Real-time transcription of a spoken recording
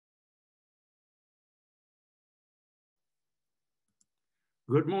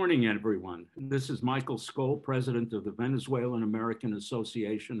Good morning, everyone. This is Michael Skoll, President of the Venezuelan American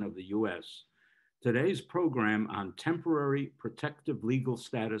Association of the U.S. Today's program on temporary protective legal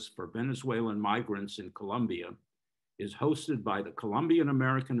status for Venezuelan migrants in Colombia is hosted by the Colombian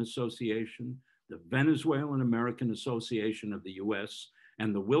American Association, the Venezuelan American Association of the U.S.,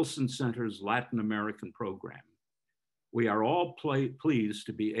 and the Wilson Center's Latin American program. We are all pleased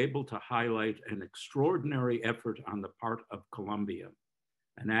to be able to highlight an extraordinary effort on the part of Colombia,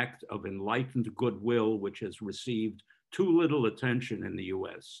 an act of enlightened goodwill which has received too little attention in the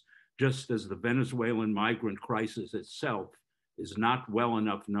US, just as the Venezuelan migrant crisis itself is not well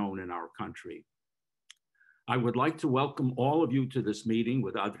enough known in our country. I would like to welcome all of you to this meeting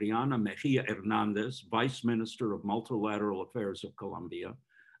with Adriana Mejia Hernandez, Vice Minister of Multilateral Affairs of Colombia,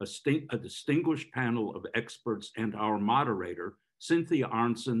 a distinguished panel of experts, and our moderator, Cynthia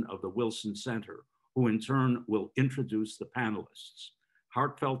Arntzen of the Wilson Center, who in turn will introduce the panelists.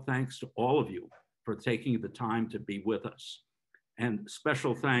 Heartfelt thanks to all of you for taking the time to be with us. And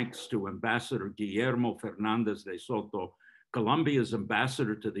special thanks to Ambassador Guillermo Fernandez de Soto, Colombia's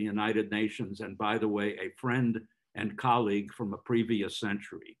ambassador to the United Nations, and by the way, a friend and colleague from a previous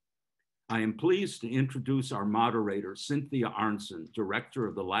century. I am pleased to introduce our moderator, Cynthia Arntzen, Director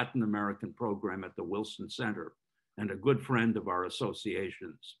of the Latin American Program at the Wilson Center, and a good friend of our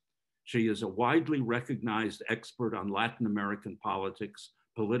associations. She is a widely recognized expert on Latin American politics,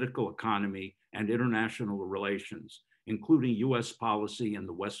 political economy, and international relations, including US policy in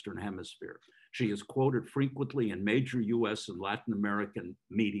the Western Hemisphere. She is quoted frequently in major US and Latin American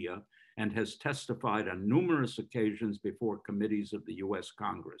media and has testified on numerous occasions before committees of the US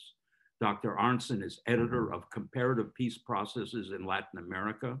Congress. Dr. Arntzen is editor of Comparative Peace Processes in Latin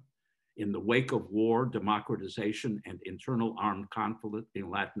America, In the Wake of War, Democratization and Internal Armed Conflict in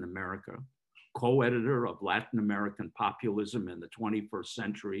Latin America, co-editor of Latin American Populism in the 21st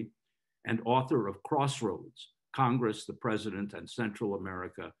Century, and author of Crossroads, Congress, the President, and Central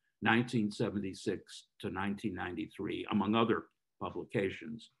America, 1976 to 1993, among other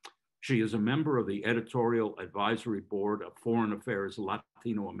publications. She is a member of the Editorial Advisory Board of Foreign Affairs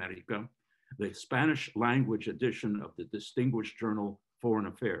Latino America, the Spanish language edition of the distinguished journal Foreign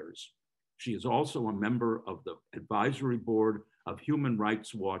Affairs. She is also a member of the Advisory Board of Human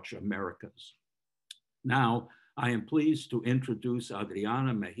Rights Watch Americas. Now, I am pleased to introduce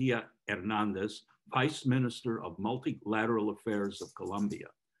Adriana Mejia Hernandez, Vice Minister of Multilateral Affairs of Colombia.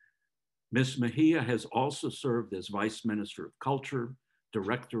 Ms. Mejia has also served as Vice Minister of Culture,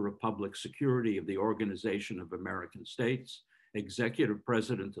 Director of Public Security of the Organization of American States, Executive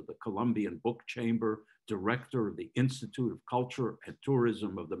President of the Colombian Book Chamber, Director of the Institute of Culture and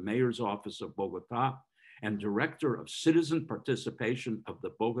Tourism of the Mayor's Office of Bogota, and Director of Citizen Participation of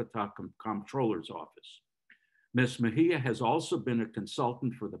the Bogota Comptroller's Office. Ms. Mejia has also been a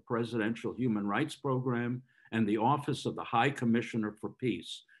consultant for the Presidential Human Rights Program and the Office of the High Commissioner for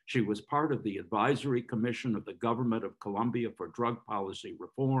Peace. She was part of the Advisory Commission of the Government of Colombia for Drug Policy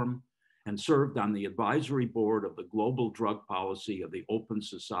Reform and served on the Advisory Board of the Global Drug Policy of the Open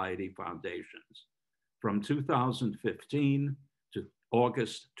Society Foundations. From 2015 to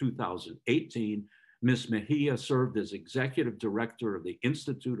August 2018, Ms. Mejia served as Executive Director of the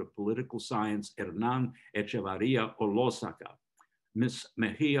Institute of Political Science Hernán Echevarría Olózaga. Ms.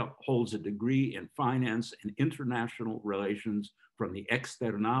 Mejia holds a degree in Finance and International Relations from the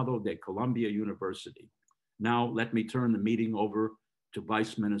Externado de Colombia University. Now, let me turn the meeting over to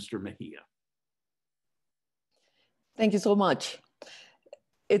Vice Minister Mejia. Thank you so much.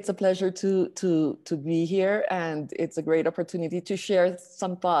 It's a pleasure to be here, and it's a great opportunity to share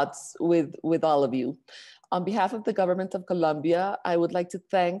some thoughts with all of you. On behalf of the government of Colombia, I would like to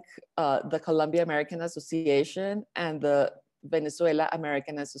thank the Colombia American Association and the Venezuela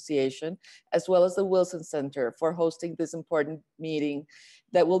American Association, as well as the Wilson Center, for hosting this important meeting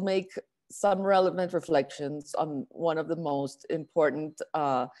that will make some relevant reflections on one of the most important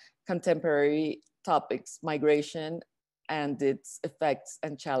contemporary topics, migration and its effects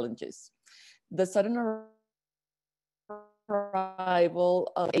and challenges. The sudden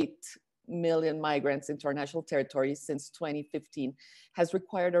arrival of 8 million migrants into our national territory since 2015 has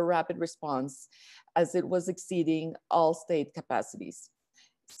required a rapid response, as it was exceeding all state capacities.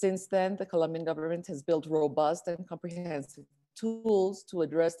 Since then, the Colombian government has built robust and comprehensive tools to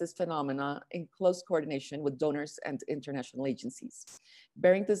address this phenomena in close coordination with donors and international agencies.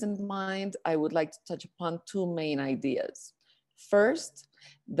 Bearing this in mind, I would like to touch upon two main ideas. First,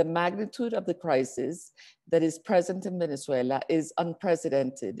 the magnitude of the crisis that is present in Venezuela is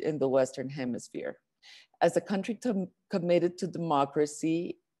unprecedented in the Western Hemisphere. As a country committed to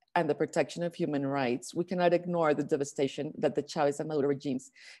democracy and the protection of human rights, we cannot ignore the devastation that the Chavez and Maduro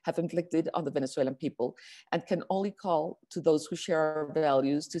regimes have inflicted on the Venezuelan people, and can only call to those who share our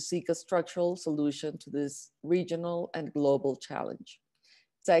values to seek a structural solution to this regional and global challenge.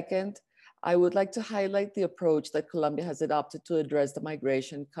 Second, I would like to highlight the approach that Colombia has adopted to address the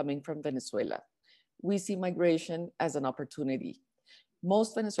migration coming from Venezuela. We see migration as an opportunity.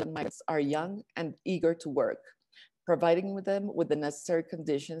 Most Venezuelan migrants are young and eager to work. Providing them with the necessary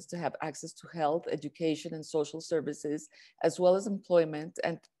conditions to have access to health, education, and social services, as well as employment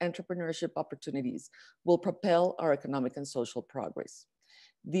and entrepreneurship opportunities, will propel our economic and social progress.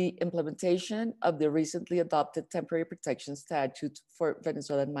 The implementation of the recently adopted temporary protection statute for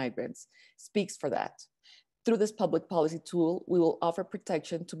Venezuelan migrants speaks for that. Through this public policy tool, we will offer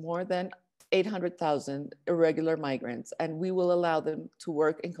protection to more than 800,000 irregular migrants, and we will allow them to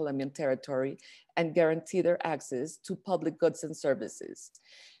work in Colombian territory and guarantee their access to public goods and services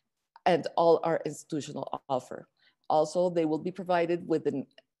and all our institutional offer. Also, they will be provided with an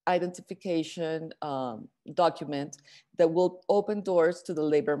identification document that will open doors to the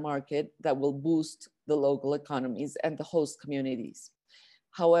labor market, that will boost the local economies and the host communities.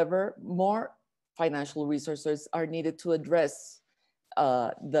 However, more financial resources are needed to address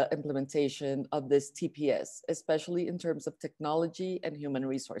the implementation of this TPS, especially in terms of technology and human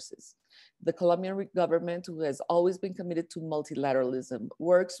resources. The Colombian government, who has always been committed to multilateralism,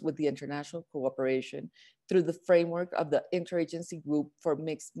 works with the international cooperation through the framework of the Interagency Group for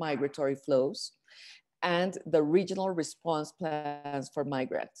Mixed Migratory Flows and the regional response plans for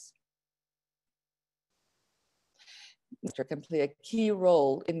migrants. Can play a key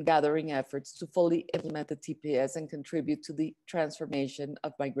role in gathering efforts to fully implement the TPS and contribute to the transformation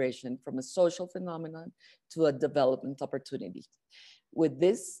of migration from a social phenomenon to a development opportunity. With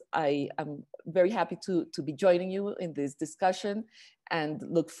this, I am very happy to be joining you in this discussion and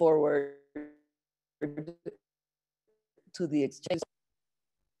look forward to the exchange.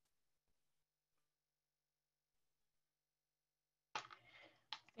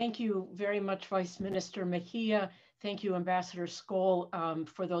 Thank you very much, Vice Minister Mejia. Thank you, Ambassador Skol,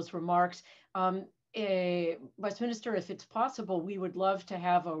 for those remarks. Vice Minister, if it's possible, we would love to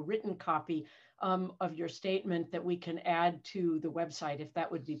have a written copy of your statement that we can add to the website, if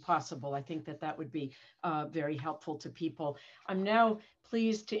that would be possible. I think that that would be very helpful to people. I'm now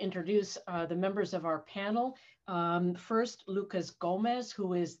pleased to introduce the members of our panel. First, Lucas Gomez,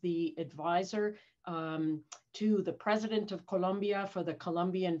 who is the advisor to the President of Colombia for the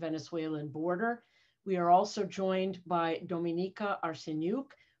Colombian-Venezuelan border. We are also joined by Dominika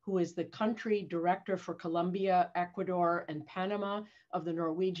Arsenyuk, who is the Country Director for Colombia, Ecuador, and Panama of the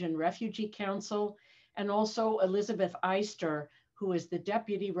Norwegian Refugee Council, and also Elizabeth Eyster, who is the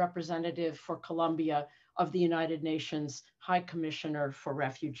Deputy Representative for Colombia of the United Nations High Commissioner for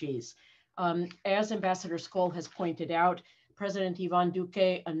Refugees. As Ambassador Skol has pointed out, President Ivan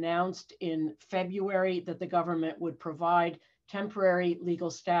Duque announced in February that the government would provide temporary legal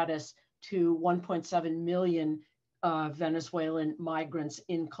status to 1.7 million Venezuelan migrants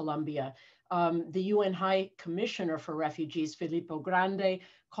in Colombia. The UN High Commissioner for Refugees, Filippo Grandi,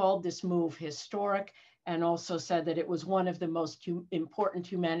 called this move historic and also said that it was one of the most important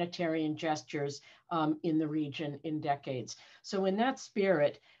humanitarian gestures in the region in decades. So in that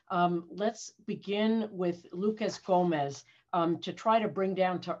spirit, let's begin with Lucas Gomez to try to bring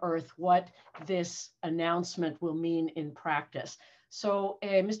down to earth what this announcement will mean in practice. So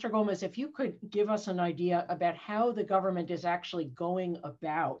Mr. Gomez, if you could give us an idea about how the government is actually going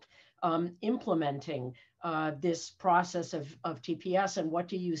about implementing this process of TPS, and what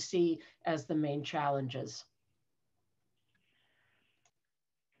do you see as the main challenges?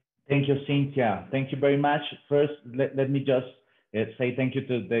 Thank you, Cynthia. Thank you very much. First, let me just say thank you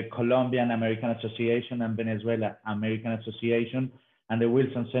to the Colombian American Association and Venezuela American Association and the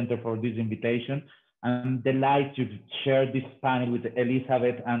Wilson Center for this invitation. I'm delighted to share this panel with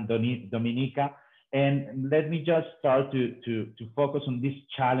Elizabeth and Dominika. And let me just start to focus on these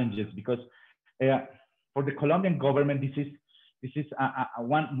challenges, because for the Colombian government, this is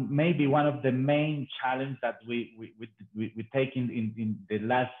maybe one of the main challenges that we take in the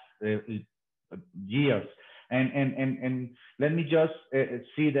last years. And let me just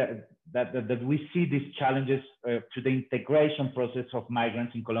see that we see these challenges to the integration process of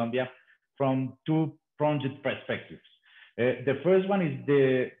migrants in Colombia from two pronged perspectives. The first one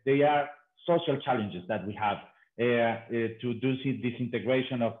is they are social challenges that we have to do this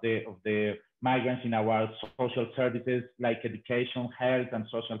integration of the migrants in our social services like education, health and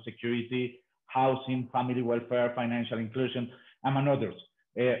social security, housing, family welfare, financial inclusion, among others.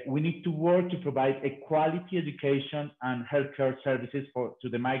 We need to work to provide a quality education and healthcare services to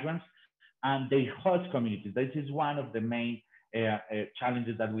the migrants and their host communities. This is one of the main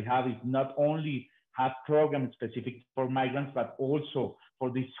challenges that we have, is not only have programs specific for migrants, but also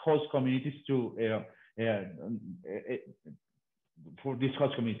for these host communities for these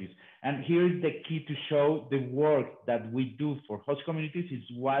host communities. And here is the key to show the work that we do for host communities is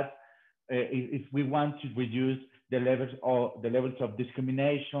what, if we want to reduce the levels of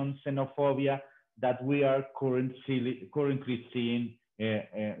discrimination, xenophobia that we are currently seeing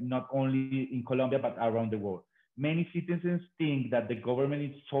not only in Colombia, but around the world. Many citizens think that the government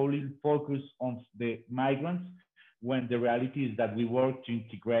is solely focused on the migrants, when the reality is that we work to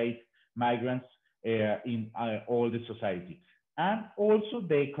integrate migrants in all the society. And also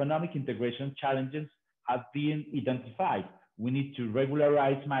the economic integration challenges have been identified. We need to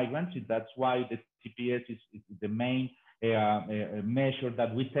regularize migrants. That's why the TPS is the main measure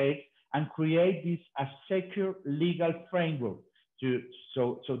that we take, and create this a secure legal framework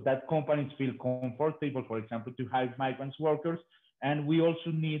so that companies feel comfortable, for example, to hire migrant workers. And we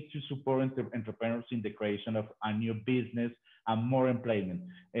also need to support entrepreneurs in the creation of a new business and more employment.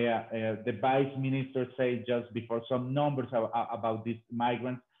 The Vice Minister said just before some numbers about these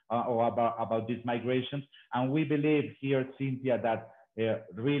migrants or about these migrations. And we believe here, Cynthia, that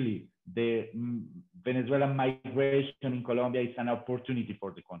really the Venezuelan migration in Colombia is an opportunity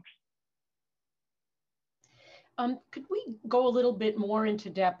for the country. Could we go a little bit more into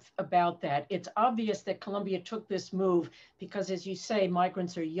depth about that? It's obvious that Colombia took this move because, as you say,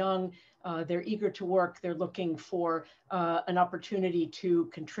 migrants are young, they're eager to work, they're looking for an opportunity to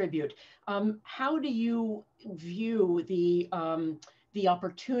contribute. How do you view the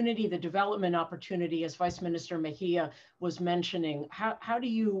opportunity, the development opportunity, as Vice Minister Mejia was mentioning? How do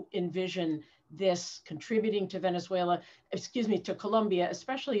you envision this contributing to to Colombia,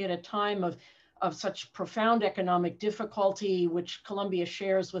 especially at a time of such profound economic difficulty, which Colombia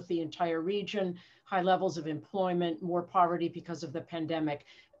shares with the entire region, high levels of employment, more poverty because of the pandemic?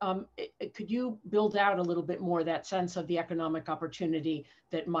 Could you build out a little bit more that sense of the economic opportunity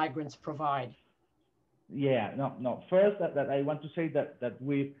that migrants provide? Yeah, no. First, that I want to say that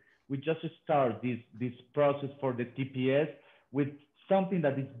we just start this process for the TPS with something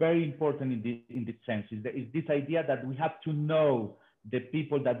that is very important in this sense, is this idea that we have to know the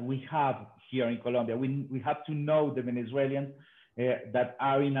people that we have here in Colombia. We have to know the Venezuelans that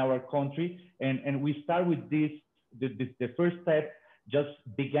are in our country, and we start with this. The first step just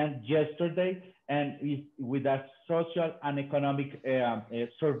began yesterday, and with a social and economic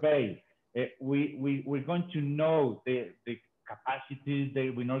survey. We're going to know the capacities.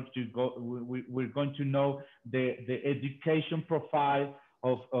 We're going to know the education profile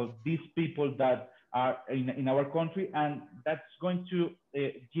of these people that are in our country, and that's going to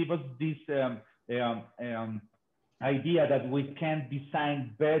give us this idea that we can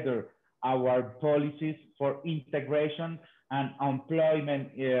design better our policies for integration and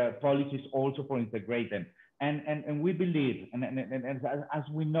employment policies also for integrating. And we believe, and as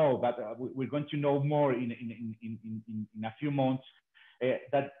we know, but we're going to know more in a few months,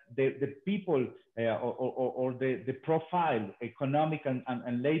 that the people or the profile, economic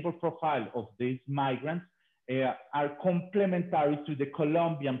and labor profile of these migrants are complementary to the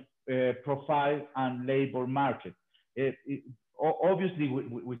Colombian profile and labor market. Obviously,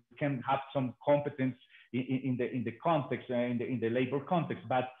 we can have some competence in the context, in the labor context,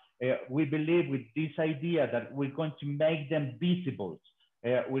 but we believe with this idea that we're going to make them visible.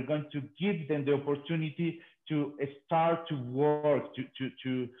 We're going to give them the opportunity to start to work,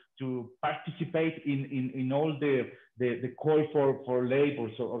 to participate in all the call for labor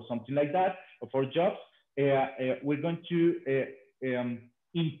or something like that, or for jobs. We're going to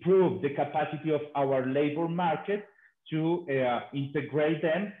improve the capacity of our labor market to integrate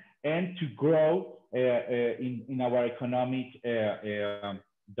them and to grow in our economic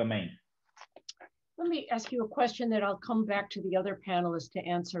domain. Let me ask you a question that I'll come back to the other panelists to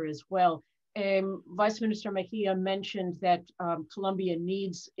answer as well. Vice Minister Mejia mentioned that Colombia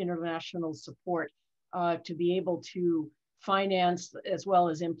needs international support to be able to finance as well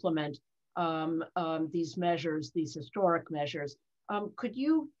as implement these measures, these historic measures. Could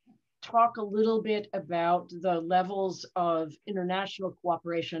you talk a little bit about the levels of international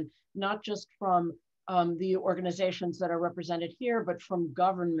cooperation, not just from the organizations that are represented here, but from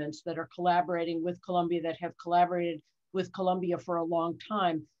governments that are collaborating with Colombia, that have collaborated with Colombia for a long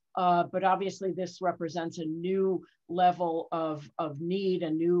time? But obviously this represents a new level of need, a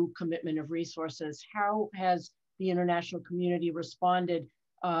new commitment of resources. How has the international community responded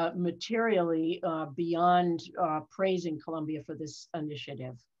materially beyond praising Colombia for this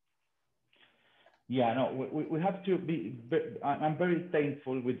initiative. Yeah, no, we have to be. I'm very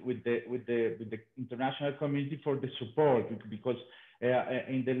thankful with the international community for the support, because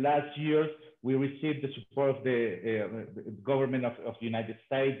in the last years we received the support of the government of the United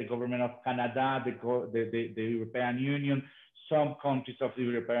States, the government of Canada, the European Union, some countries of the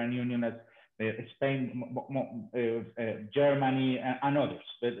European Union as Spain, Germany, and others.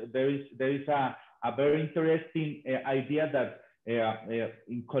 There is a very interesting idea that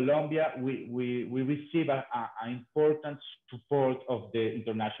in Colombia, we receive an important support of the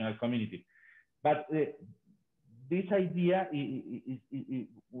international community. But this idea,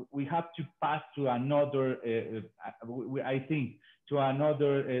 we have to pass to another, I think, to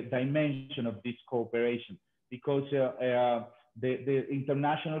another dimension of this cooperation, because the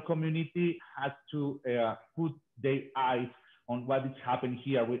international community has to put their eyes on what is happening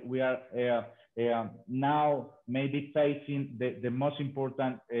here. We are now maybe facing the most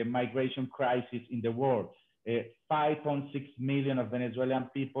important migration crisis in the world. 5.6 million of Venezuelan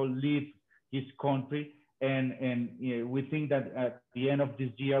people leave his country, and we think that at the end of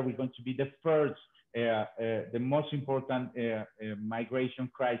this year we're going to be the first, the most important migration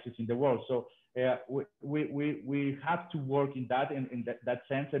crisis in the world. So we have to work in that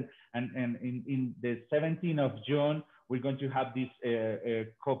sense, and in the 17th of June we're going to have this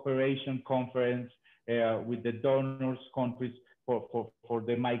cooperation conference with the donors countries for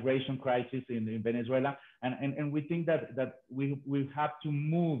the migration crisis in Venezuela, and we think that we have to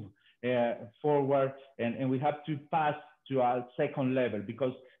move forward, and we have to pass to a second level,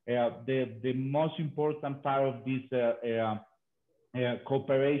 because the most important part of this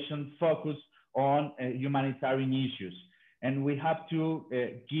cooperation focus on humanitarian issues, and we have to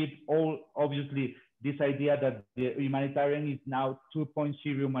give obviously this idea that the humanitarian is now 2.0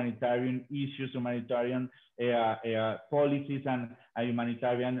 humanitarian issues, humanitarian policies, and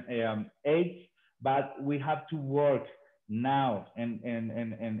humanitarian aid, but we have to work now and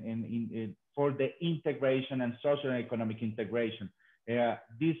for the integration and social and economic integration.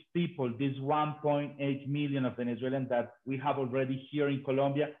 These people, these 1.8 million of Venezuelans that we have already here in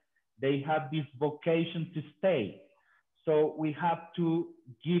Colombia, they have this vocation to stay. So we have to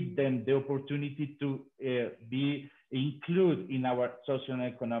give them the opportunity to be included in our social and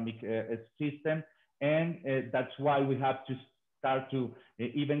economic system. And that's why we have to start to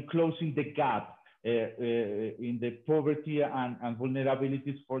even closing the gap in the poverty and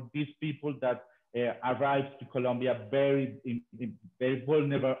vulnerabilities for these people that arrive to Colombia very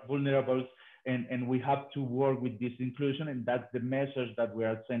vulnerable. And we have to work with this inclusion, and that's the message that we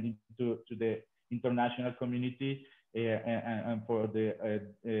are sending to the international community and for the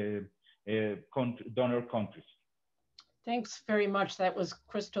donor countries. Thanks very much. That was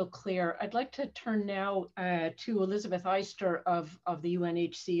crystal clear. I'd like to turn now to Elizabeth Eyster of the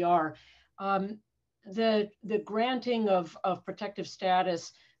UNHCR. The granting of protective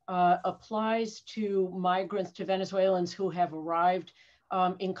status applies to migrants, to Venezuelans who have arrived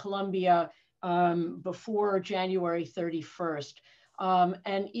in Colombia before January 31st.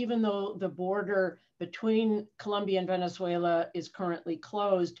 And even though the border between Colombia and Venezuela is currently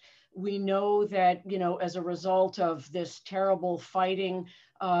closed, we know that, as a result of this terrible fighting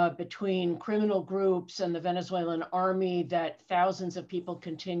between criminal groups and the Venezuelan army, that thousands of people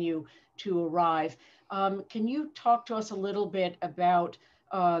continue to arrive. Can you talk to us a little bit about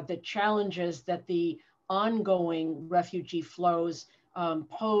the challenges that the ongoing refugee flows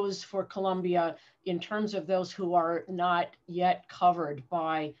pose for Colombia in terms of those who are not yet covered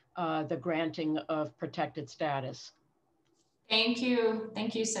by the granting of protected status? Thank you,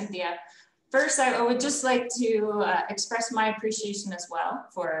 Cynthia. First, I would just like to express my appreciation as well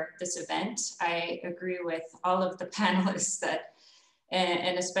for this event. I agree with all of the panelists that,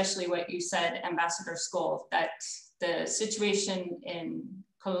 and especially what you said, Ambassador Skol, that the situation in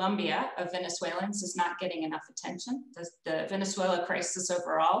Colombia of Venezuelans is not getting enough attention, the Venezuela crisis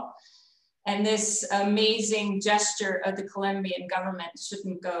overall. And this amazing gesture of the Colombian government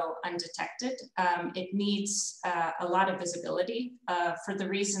shouldn't go undetected. It needs a lot of visibility for the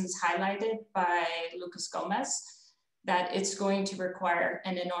reasons highlighted by Lucas Gomez, that it's going to require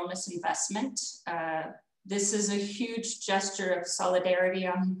an enormous investment. This is a huge gesture of solidarity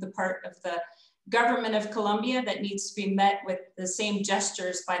on the part of the government of Colombia that needs to be met with the same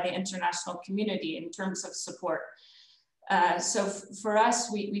gestures by the international community in terms of support. So for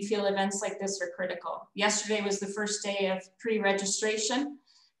us, we feel events like this are critical. Yesterday was the first day of pre-registration.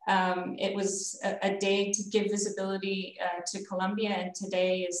 It was a day to give visibility to Colombia, and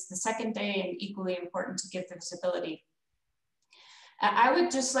today is the second day and equally important to give the visibility. I would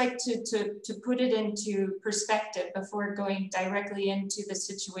just like to put it into perspective before going directly into the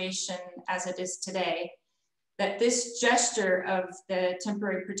situation as it is today, that this gesture of the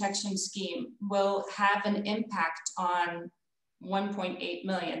temporary protection scheme will have an impact on 1.8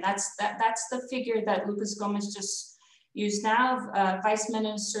 million. That's the figure that Lucas Gomez just used now. Vice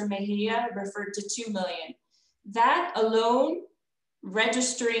Minister Mejia referred to 2 million. That alone,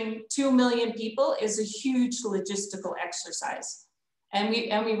 registering 2 million people, is a huge logistical exercise. And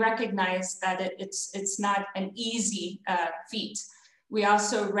we recognize that it's not an easy feat. We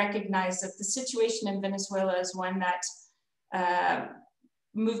also recognize that the situation in Venezuela is one that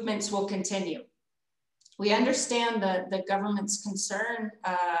movements will continue. We understand the government's concern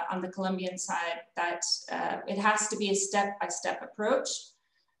on the Colombian side that it has to be a step-by-step approach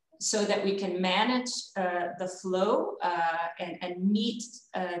so that we can manage the flow and meet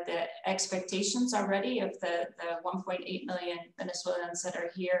the expectations already of the 1.8 million Venezuelans that are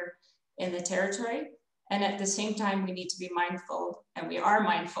here in the territory. And at the same time, we need to be mindful, and we are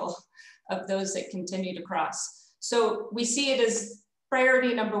mindful, of those that continue to cross. So we see it as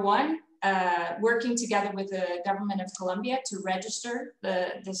priority number one, working together with the government of Colombia to register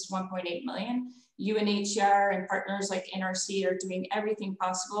this 1.8 million. UNHCR and partners like NRC are doing everything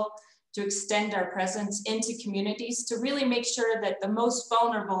possible to extend our presence into communities to really make sure that the most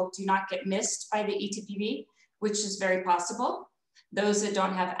vulnerable do not get missed by the ETPB, which is very possible. Those that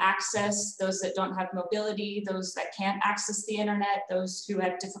don't have access, those that don't have mobility, those that can't access the internet, those who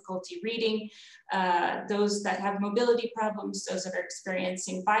have difficulty reading, those that have mobility problems, those that are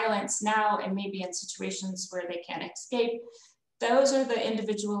experiencing violence now and maybe in situations where they can't escape. Those are the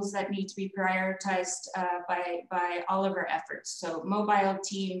individuals that need to be prioritized by all of our efforts. So mobile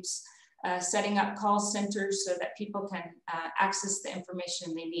teams, setting up call centers so that people can access the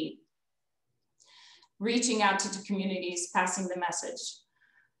information they need. Reaching out to the communities, passing the message.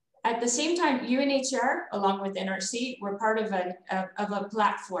 At the same time, UNHCR, along with NRC, we're part of a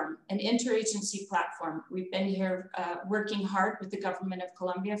platform, an interagency platform. We've been here working hard with the government of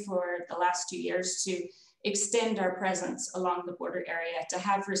Colombia for the last 2 years to extend our presence along the border area, to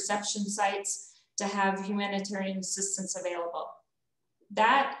have reception sites, to have humanitarian assistance available.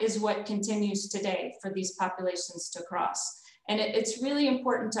 That is what continues today for these populations to cross. And it's really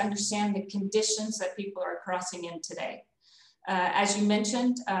important to understand the conditions that people are crossing in today. As you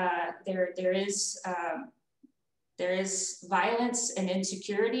mentioned, there is violence and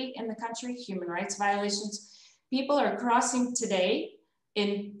insecurity in the country, human rights violations. People are crossing today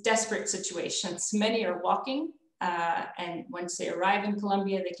in desperate situations. Many are walking, and once they arrive in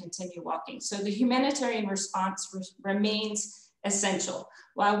Colombia, they continue walking. So the humanitarian response remains essential.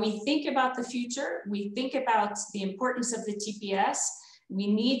 While we think about the future, we think about the importance of the TPS,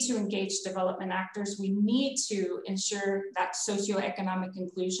 we need to engage development actors, we need to ensure that socioeconomic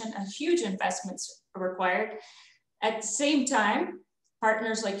inclusion, a huge investments are required. At the same time,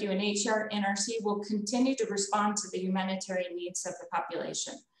 partners like UNHCR, NRC will continue to respond to the humanitarian needs of the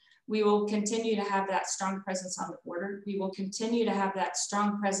population. We will continue to have that strong presence on the border. We will continue to have that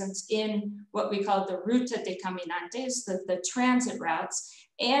strong presence in what we call the Ruta de Caminantes, the transit routes,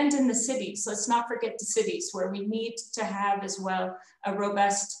 and in the cities. Let's not forget the cities where we need to have as well a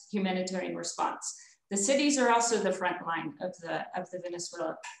robust humanitarian response. The cities are also the front line of the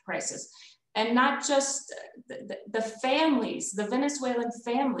Venezuela crisis. And not just the families, the Venezuelan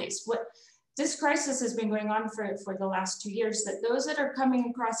families. This crisis has been going on for the last 2 years, that those that are coming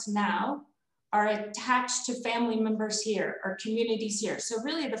across now are attached to family members here, or communities here. So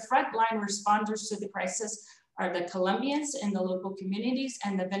really the frontline responders to the crisis are the Colombians in the local communities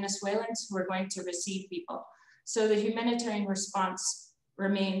and the Venezuelans who are going to receive people. So the humanitarian response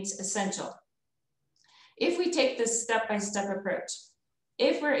remains essential. If we take this step-by-step approach,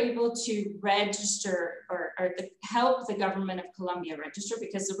 if we're able to register or help the government of Colombia register,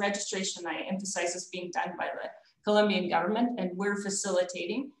 because the registration, I emphasize, is being done by the Colombian government, and we're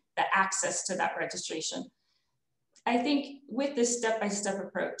facilitating the access to that registration. I think with this step-by-step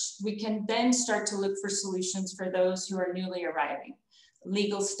approach, we can then start to look for solutions for those who are newly arriving,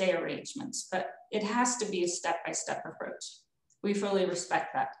 legal stay arrangements, but it has to be a step-by-step approach. We fully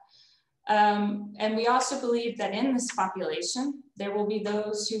respect that. And we also believe that in this population, there will be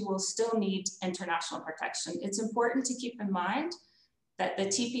those who will still need international protection. It's important to keep in mind that the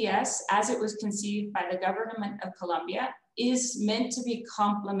TPS, as it was conceived by the government of Colombia, is meant to be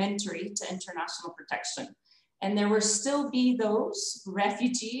complementary to international protection. And there will still be those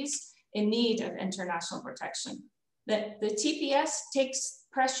refugees in need of international protection. That the TPS takes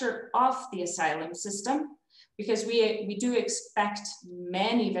pressure off the asylum system, because we do expect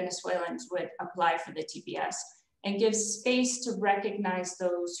many Venezuelans would apply for the TPS. and gives space to recognize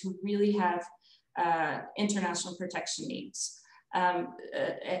those who really have international protection needs.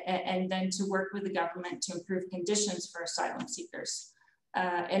 And then to work with the government to improve conditions for asylum seekers.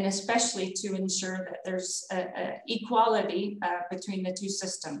 And especially to ensure that there's equality between the two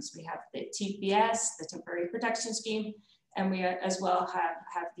systems. We have the TPS, the Temporary Protection Scheme, and we as well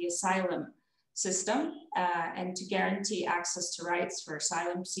have the asylum system. And to guarantee access to rights for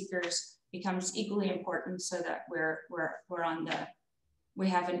asylum seekers becomes equally important, so that we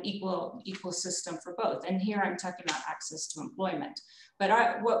have an equal system for both. And here I'm talking about access to employment.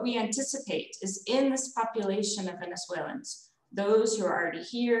 But what we anticipate is in this population of Venezuelans, those who are already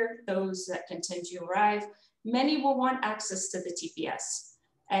here, those that continue to arrive, many will want access to the TPS.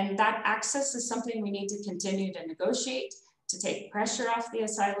 And that access is something we need to continue to negotiate, to take pressure off the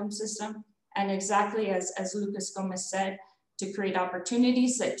asylum system. And exactly as Lucas Gomez said, to create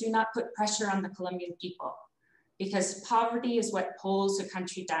opportunities that do not put pressure on the Colombian people. Because poverty is what pulls a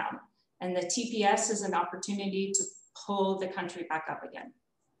country down. And the TPS is an opportunity to pull the country back up again.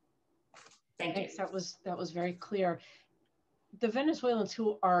 Thank you. Thanks. That was very clear. The Venezuelans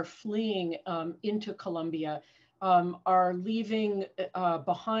who are fleeing into Colombia are leaving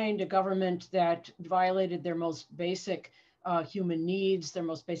behind a government that violated their most basic human needs, their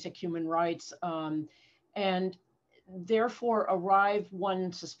most basic human rights, and therefore arrive,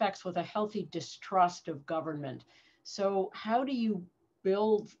 one suspects, with a healthy distrust of government. So how do you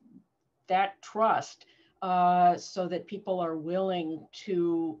build that trust so that people are willing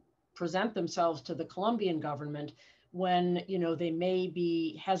to present themselves to the Colombian government when, you know, they may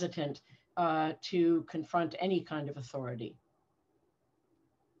be hesitant to confront any kind of authority?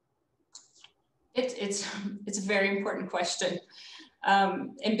 It's a very important question.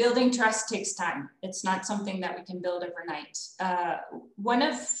 And building trust takes time. It's not something that we can build overnight. One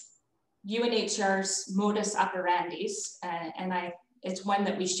of UNHCR's modus operandis, and it's one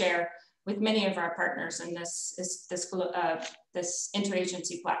that we share with many of our partners in this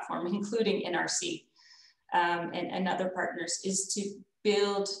interagency platform, including NRC and other partners, is to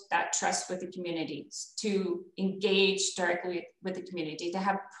build that trust with the communities, to engage directly with the community, to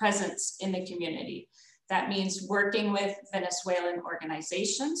have presence in the community. That means working with Venezuelan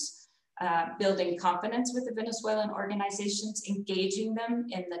organizations, building confidence with the Venezuelan organizations, engaging them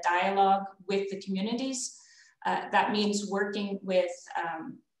in the dialogue with the communities. That means working with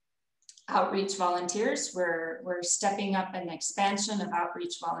outreach volunteers. We're stepping up an expansion of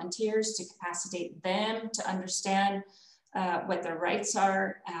outreach volunteers to capacitate them to understand what their rights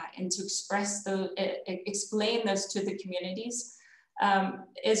are and to explain those to the communities.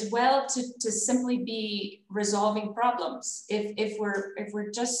 As well to simply be resolving problems. If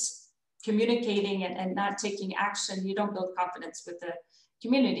we're just communicating and not taking action, you don't build confidence with the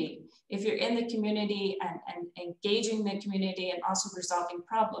community. If you're in the community and engaging the community and also resolving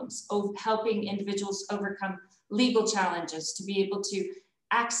problems, helping individuals overcome legal challenges to be able to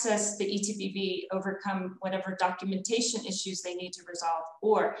access the ETPB, overcome whatever documentation issues they need to resolve,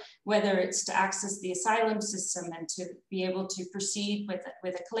 or whether it's to access the asylum system and to be able to proceed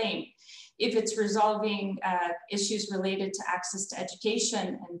with a claim. If it's resolving issues related to access to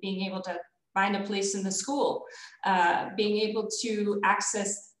education and being able to find a place in the school, being able to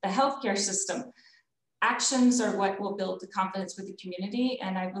access the healthcare system, actions are what will build the confidence with the community.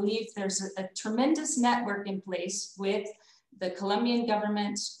 And I believe there's a tremendous network in place with the Colombian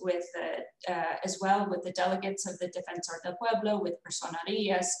government, with as well with the delegates of the Defensor del Pueblo, with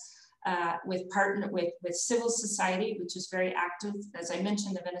Personerías, with civil society, which is very active. As I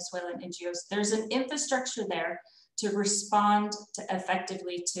mentioned, the Venezuelan NGOs, there's an infrastructure there to respond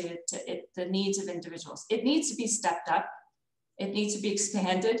effectively to the needs of individuals. It needs to be stepped up. It needs to be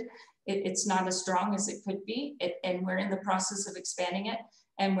expanded. It's not as strong as it could be, and we're in the process of expanding it.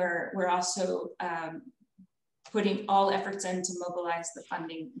 And we're also putting all efforts in to mobilize the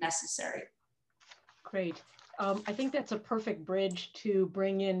funding necessary. Great. I think that's a perfect bridge to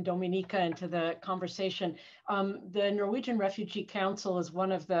bring in Dominica into the conversation. The Norwegian Refugee Council is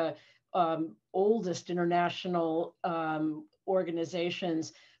one of the oldest international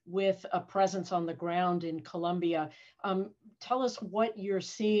organizations with a presence on the ground in Colombia. Tell us what you're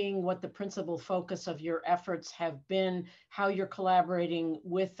seeing, what the principal focus of your efforts have been, how you're collaborating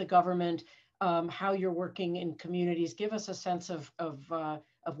with the government, how you're working in communities. Give us a sense of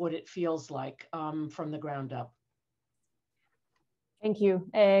what it feels like from the ground up. Thank you.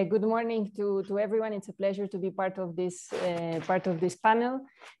 Good morning to everyone. It's a pleasure to be part of this panel.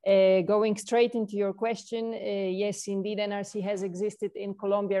 Going straight into your question, yes, indeed, NRC has existed in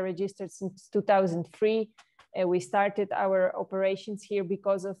Colombia, registered since 2003. We started our operations here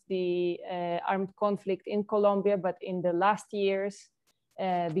because of the armed conflict in Colombia, but in the last years,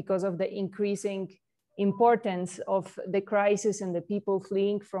 because of the increasing importance of the crisis and the people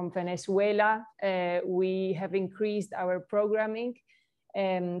fleeing from Venezuela, we have increased our programming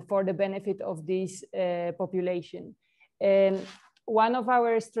for the benefit of this population. One of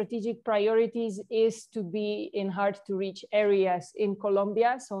our strategic priorities is to be in hard to reach areas in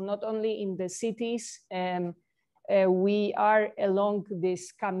Colombia. So not only in the cities, we are along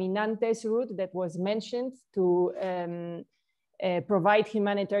this Caminantes route that was mentioned to provide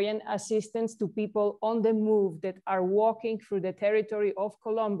humanitarian assistance to people on the move that are walking through the territory of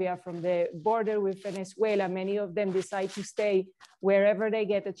Colombia from the border with Venezuela. Many of them decide to stay wherever they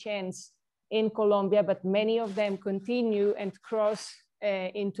get a chance in Colombia, but many of them continue and cross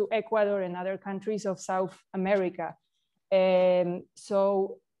into Ecuador and other countries of South America.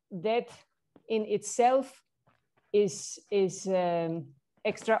 So that in itself is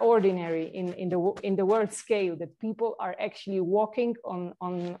extraordinary in the world scale, that people are actually walking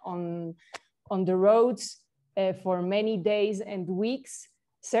on the roads for many days and weeks,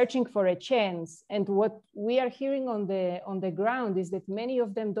 searching for a chance. And what we are hearing on the ground is that many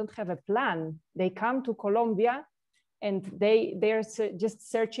of them don't have a plan. They come to Colombia and they're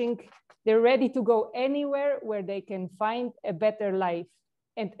just searching. They're ready to go anywhere where they can find a better life.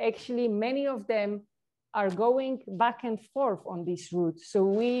 And actually many of them are going back and forth on this route. So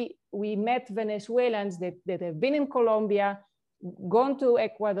we met Venezuelans that have been in Colombia, gone to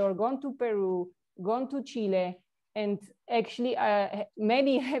Ecuador, gone to Peru, gone to Chile, and actually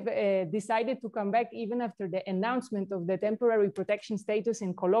many have decided to come back even after the announcement of the temporary protection status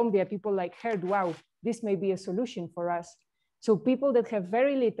in Colombia. People like heard, wow, this may be a solution for us. So people that have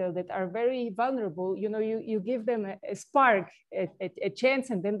very little, that are very vulnerable, you know, you give them a spark, a chance,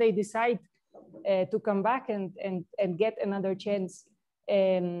 and then they decide to come back and get another chance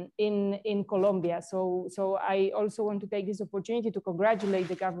in Colombia. So I also want to take this opportunity to congratulate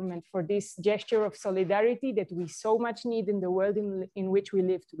the government for this gesture of solidarity that we so much need in the world in which we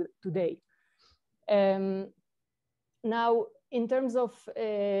live today. Now, in terms of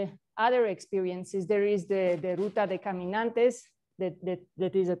other experiences, there is the Ruta de Caminantes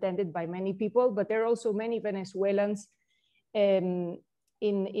that is attended by many people, but there are also many Venezuelans in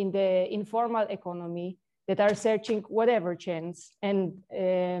the informal economy that are searching whatever chance and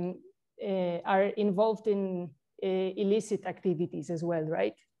are involved in illicit activities as well,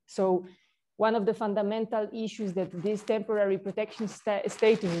 right? So one of the fundamental issues that this temporary protection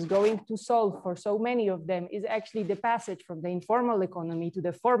status is going to solve for so many of them is actually the passage from the informal economy to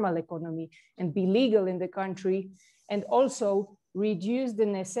the formal economy and be legal in the country, and also reduce the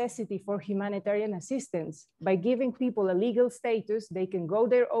necessity for humanitarian assistance. By giving people a legal status, they can go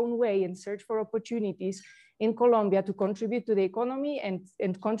their own way and search for opportunities in Colombia to contribute to the economy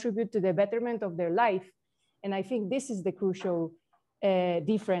and contribute to the betterment of their life. And I think this is the crucial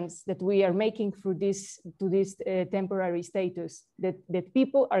difference that we are making through this temporary status, that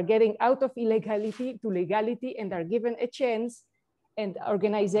people are getting out of illegality to legality and are given a chance. And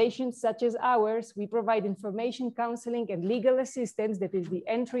organizations such as ours, we provide information, counseling, and legal assistance that is the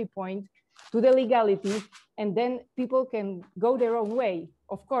entry point to the legality, and then people can go their own way.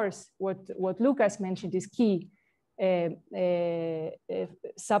 Of course, what Lucas mentioned is key.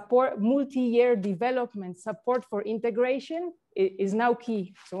 Support, multi-year development support for integration is now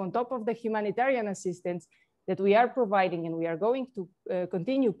key. So on top of the humanitarian assistance that we are providing and we are going to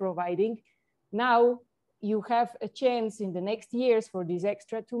continue providing, now you have a chance in the next years for these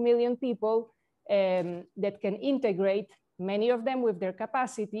extra 2 million people that can integrate, many of them with their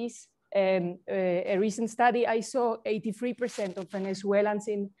capacities. A recent study I saw, 83% of Venezuelans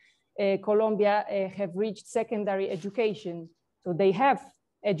in Colombia have reached secondary education. So they have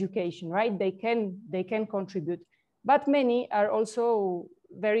education, right? They can contribute, but many are also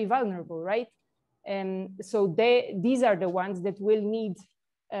very vulnerable, right? And so these are the ones that will need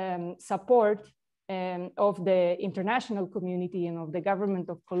support of the international community and of the government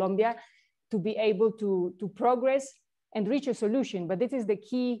of Colombia to be able to progress and reach a solution. But this is the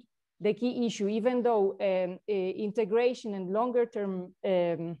key issue. Even though integration and longer term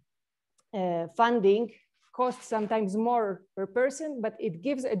funding costs sometimes more per person, but it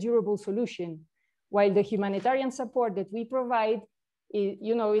gives a durable solution. While the humanitarian support that we provide,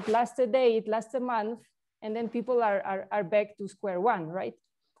 it lasts a day, it lasts a month, and then people are back to square one, right?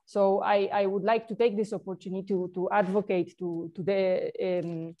 So I would like to take this opportunity to advocate to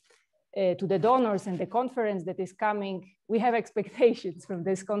the donors and the conference that is coming. We have expectations from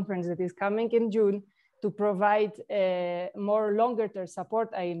this conference that is coming in June to provide more longer term support.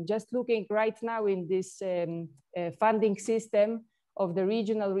 I am just looking right now in this funding system of the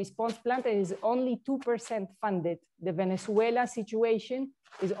regional response plan. It is only 2% funded. The Venezuela situation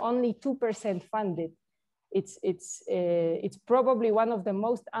is only 2% funded. It's probably one of the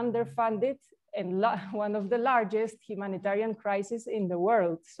most underfunded and one of the largest humanitarian crises in the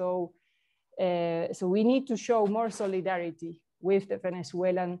world. So we need to show more solidarity with the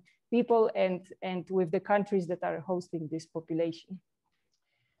Venezuelan people and with the countries that are hosting this population.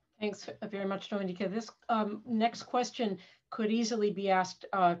 Thanks very much, Dominica. This next question could easily be asked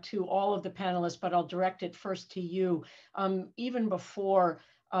to all of the panelists, but I'll direct it first to you. Even before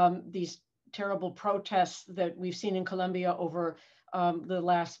these terrible protests that we've seen in Colombia over the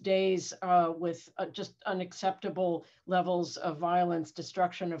last days with just unacceptable levels of violence,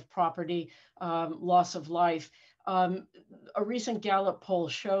 destruction of property, loss of life. A recent Gallup poll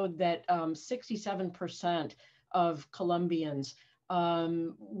showed that 67% of Colombians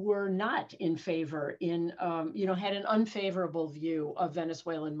were not in favor had an unfavorable view of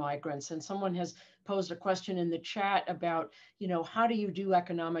Venezuelan migrants. And someone has posed a question in the chat about, how do you do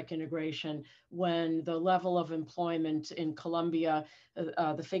economic integration when the level of employment in Colombia,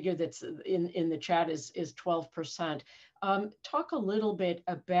 the figure that's in the chat is 12%. Talk a little bit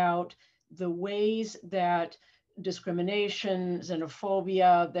about the ways that discrimination,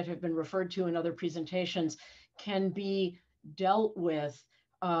 xenophobia that have been referred to in other presentations can be dealt with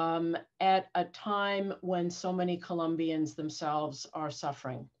at a time when so many Colombians themselves are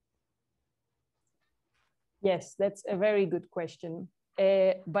suffering? Yes, that's a very good question.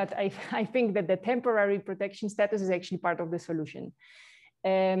 But I think that the temporary protection status is actually part of the solution.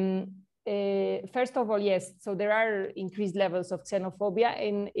 First of all, yes, so there are increased levels of xenophobia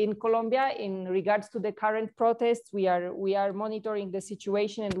in Colombia. In regards to the current protests, we are monitoring the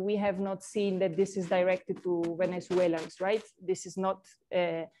situation, and we have not seen that this is directed to Venezuelans, right? This is not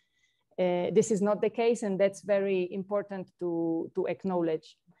the case, and that's very important to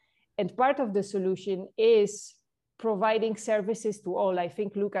acknowledge. And part of the solution is providing services to all. I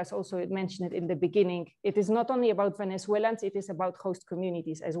think Lucas also mentioned it in the beginning. It is not only about Venezuelans, it is about host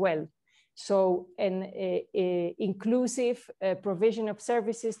communities as well. So an inclusive provision of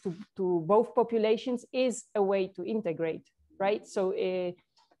services to both populations is a way to integrate, right? So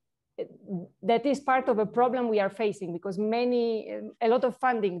that is part of a problem we are facing, because a lot of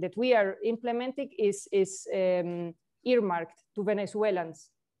funding that we are implementing is earmarked to Venezuelans.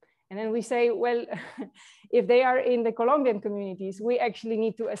 And then we say, well, if they are in the Colombian communities, we actually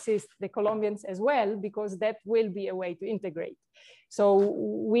need to assist the Colombians as well, because that will be a way to integrate. So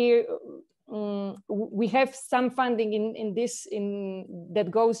we have some funding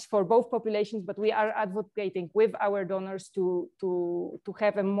that goes for both populations, but we are advocating with our donors to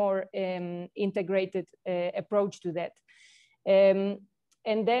have a more integrated approach to that.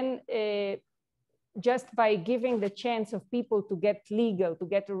 And then just by giving the chance of people to get legal, to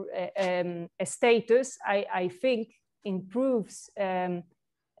get a status, I think improves the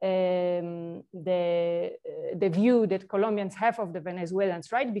view that Colombians have of the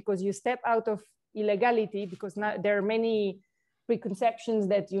Venezuelans, right? Because you step out of illegality, because now there are many preconceptions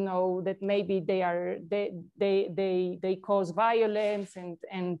that that maybe they cause violence and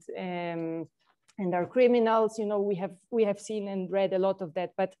are criminals. We have seen and read a lot of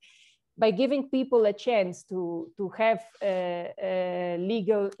that, but by giving people a chance to have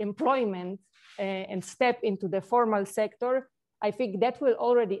legal employment and step into the formal sector, I think that will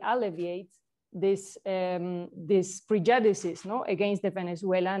already alleviate this prejudices against the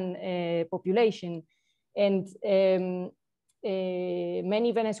Venezuelan population. And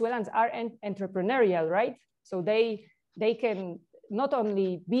many Venezuelans are entrepreneurial, right? So they can not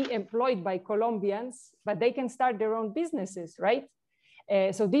only be employed by Colombians, but they can start their own businesses, right?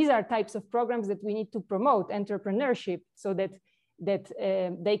 So these are types of programs that we need to promote, entrepreneurship, so that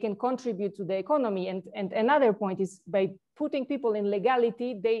they can contribute to the economy. And another point is, by putting people in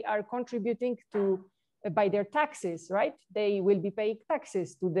legality, they are contributing by their taxes, right? They will be paying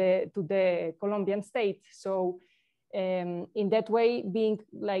taxes to the Colombian state. So in that way, being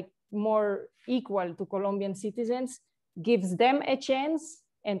like more equal to Colombian citizens gives them a chance,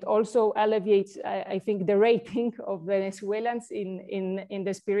 and also alleviates, I think, the rating of Venezuelans in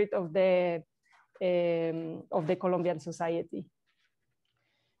the spirit of the Colombian society.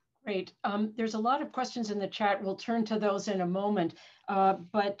 Great. There's a lot of questions in the chat. We'll turn to those in a moment.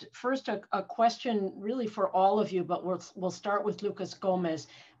 But first, a question really for all of you, but we'll start with Lucas Gomez.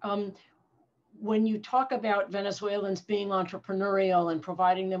 When you talk about Venezuelans being entrepreneurial and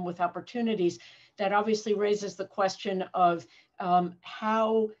providing them with opportunities, that obviously raises the question of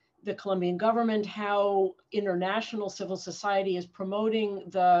how the Colombian government, how international civil society is promoting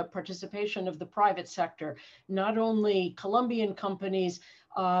the participation of the private sector, not only Colombian companies,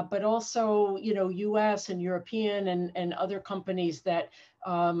 but also, US and European and other companies that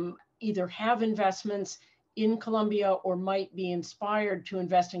either have investments in Colombia or might be inspired to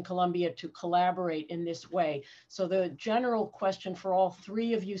invest in Colombia to collaborate in this way. So the general question for all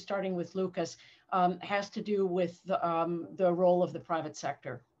three of you, starting with Lucas, has to do with the role of the private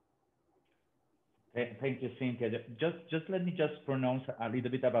sector. Thank you, Cynthia. Just let me just pronounce a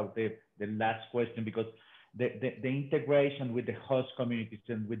little bit about the last question, because the integration with the host communities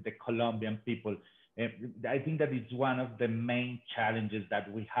and with the Colombian people, I think that is one of the main challenges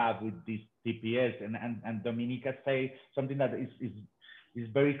that we have with this TPS. And Dominica say something that is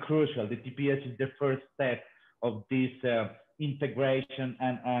very crucial. The TPS is the first step of this integration,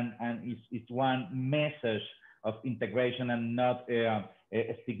 and it's one message of integration and not a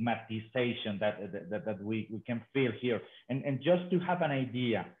stigmatization that we can feel here. And just to have an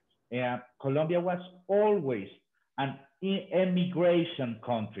idea, Colombia was always an immigration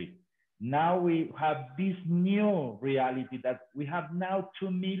country. Now we have this new reality that we have now 2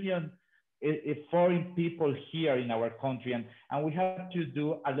 million foreign people here in our country, and we have to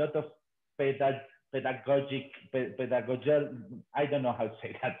do a lot of pedagogical, I don't know how to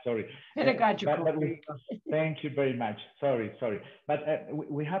say that, sorry. Pedagogical. Thank you very much, sorry. But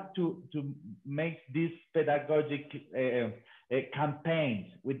we have to make these pedagogic campaigns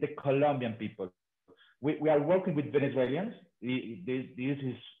with the Colombian people. We are working with Venezuelans. This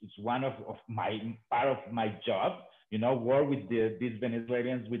is one of my part of my job, work with these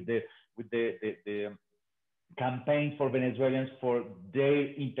Venezuelans, with the campaign for Venezuelans for their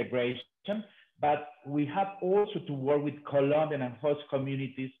integration. But we have also to work with Colombian and host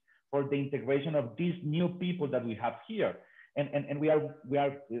communities for the integration of these new people that we have here. And we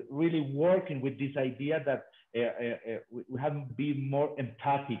are really working with this idea that we have to be more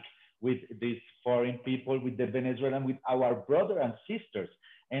empathic with these foreign people, with the Venezuelan, with our brothers and sisters.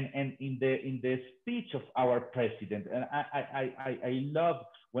 And in the speech of our president, and I love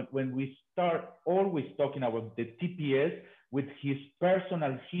when we start always talking about the TPS, with his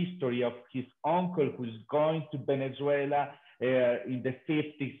personal history of his uncle who's going to Venezuela in the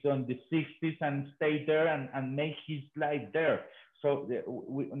 50s and the 60s and stay there and make his life there. So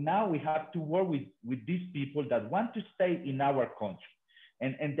now we have to work with these people that want to stay in our country.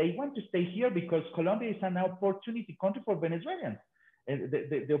 And they want to stay here because Colombia is an opportunity country for Venezuelans. And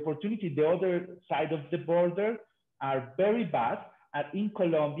the opportunity, the other side of the border are very bad. And in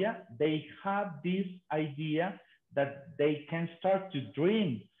Colombia, they have this idea that they can start to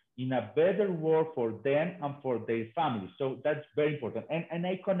dream in a better world for them and for their families. So that's very important. And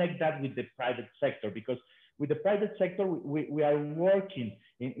I connect that with the private sector, because with the private sector, we are working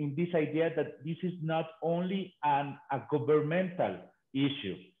in this idea that this is not only a governmental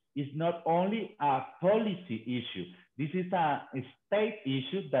issue. It's not only a policy issue. This is a state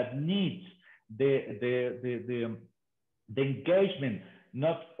issue that needs the engagement,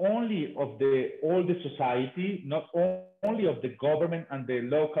 not only of all the society, not only of the government and the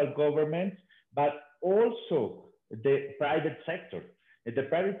local governments, but also the private sector. The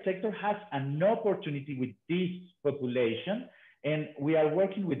private sector has an opportunity with this population, and we are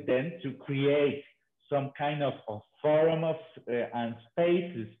working with them to create some kind of forum and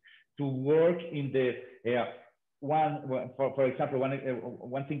spaces to work in the for example,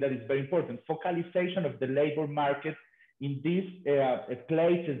 one thing that is very important, focalization of the labor market in these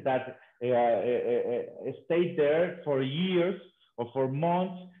places that stay there for years or for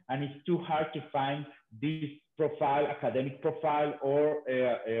months, and it's too hard to find this profile, academic profile, or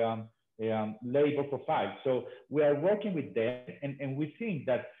labor profile. So we are working with them, and we think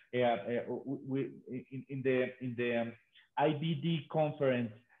that in the IBD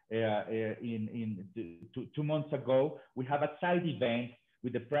conference in 2 months ago, we have a side event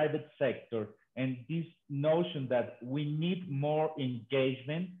with the private sector, and this notion that we need more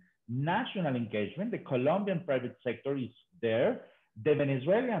engagement, national engagement. The Colombian private sector is there. The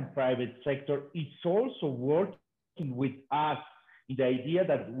Venezuelan private sector is also working with us in the idea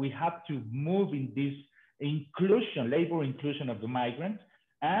that we have to move in this inclusion, labor inclusion of the migrants.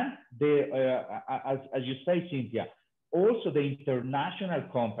 And as you say, Cynthia, also the international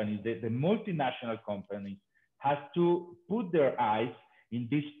companies, the multinational companies have to put their eyes in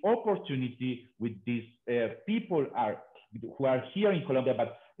this opportunity with these people who are here in Colombia,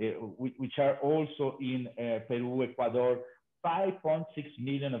 but which are also in Peru, Ecuador. 5.6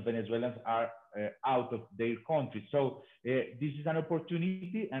 million of Venezuelans are out of their country. So this is an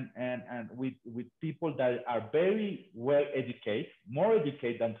opportunity, and with people that are very well educated, more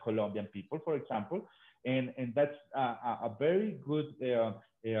educated than Colombian people, for example, and that's a very good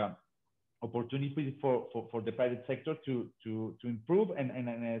opportunity for the private sector to improve, and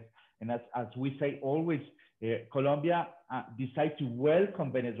as we say always, Colombia decided to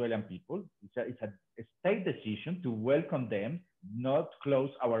welcome Venezuelan people. It's a state decision to welcome them, not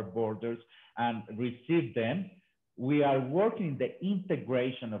close our borders and receive them. We are working the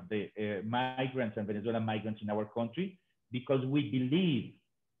integration of the migrants and Venezuelan migrants in our country, because we believe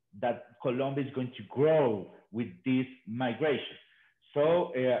that Colombia is going to grow with this migration.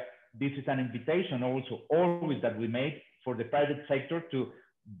 So this is an invitation also always that we made for the private sector to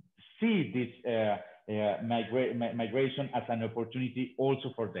see this migration as an opportunity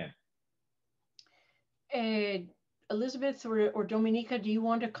also for them. Elizabeth or Dominica, do you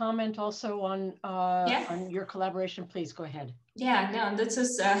want to comment also on your collaboration? Please go ahead. Yeah, no, this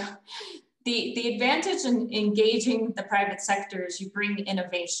is the advantage in engaging the private sector is you bring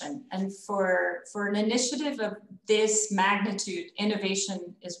innovation, and for an initiative of this magnitude,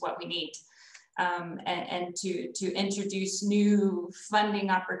 innovation is what we need. And to introduce new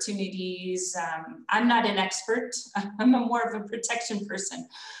funding opportunities. I'm not an expert, I'm more of a protection person,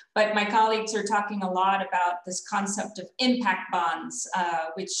 but my colleagues are talking a lot about this concept of impact bonds,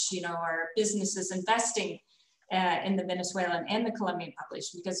 which are businesses investing in the Venezuelan and the Colombian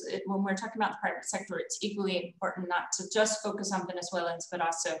population, because when we're talking about the private sector, it's equally important not to just focus on Venezuelans, but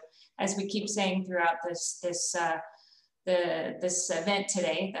also, as we keep saying throughout this event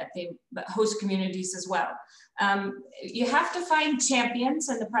today, that the host communities as well. You have to find champions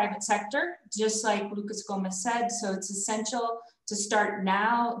in the private sector, just like Lucas Gomez said. So it's essential to start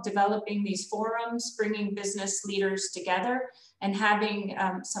now developing these forums, bringing business leaders together, and having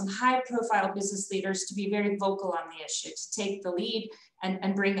some high profile business leaders to be very vocal on the issue, to take the lead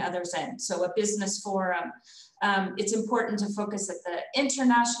and bring others in. So a business forum. It's important to focus at the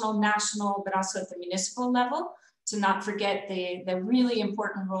international, national, but also at the municipal level, to not forget the really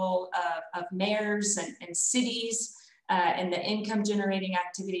important role of mayors and cities and the income generating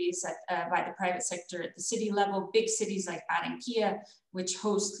activities by the private sector at the city level. Big cities like Barranquilla, which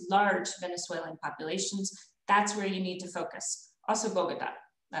host large Venezuelan populations, that's where you need to focus. Also Bogota,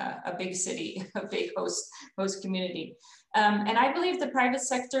 a big city, a big host community. And I believe the private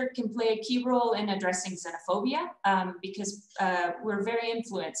sector can play a key role in addressing xenophobia, because we're very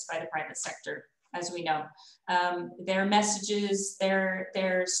influenced by the private sector, as we know. Their messages,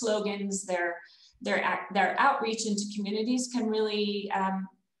 their slogans, their outreach into communities can really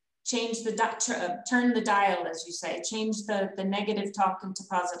change turn the dial, as you say, change the negative talk into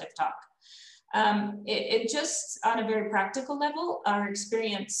positive talk. It just, on a very practical level, our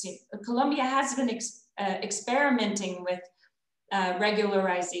experience, Colombia has been experimenting with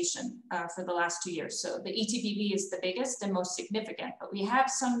regularization for the last 2 years. So the ETPP is the biggest and most significant, but we have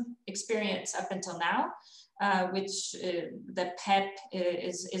some experience up until now, which the PEP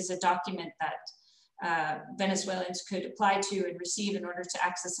is a document that Venezuelans could apply to and receive in order to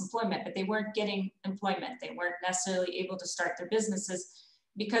access employment, but they weren't getting employment. They weren't necessarily able to start their businesses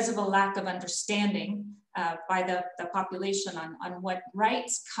because of a lack of understanding by the population on what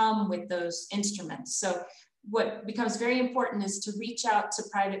rights come with those instruments. So what becomes very important is to reach out to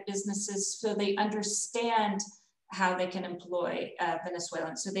private businesses so they understand how they can employ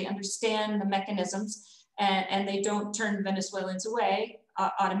Venezuelans, so they understand the mechanisms and they don't turn Venezuelans away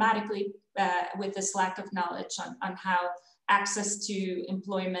automatically with this lack of knowledge on how access to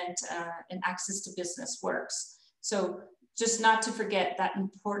employment and access to business works. So just not to forget that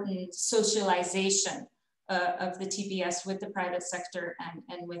important socialization of the TPS with the private sector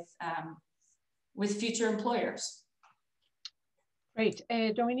and with future employers. Great.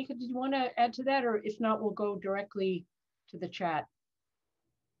 Dominica, did you want to add to that? Or if not, we'll go directly to the chat.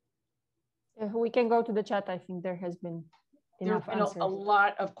 We can go to the chat. I think there has been enough answers. A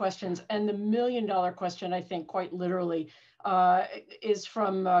lot of questions. And the $1 million question, I think, quite literally, is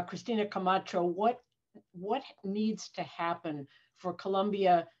from Christina Camacho. What needs to happen for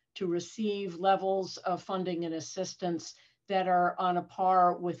Colombia to receive levels of funding and assistance that are on a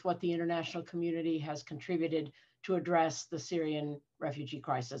par with what the international community has contributed to address the Syrian refugee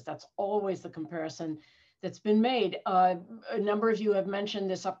crisis? That's always the comparison that's been made. A number of you have mentioned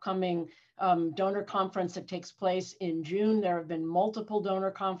this upcoming donor conference that takes place in June. There have been multiple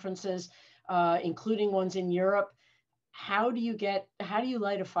donor conferences, including ones in Europe. How do you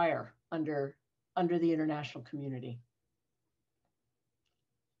light a fire under the international community?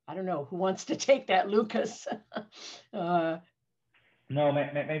 I don't know who wants to take that, Lucas. No,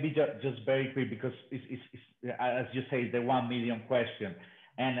 maybe just very quick, because it's as you say, the 1 million question.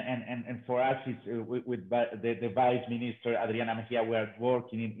 And for us, it's with the Vice Minister Adriana Mejia, we are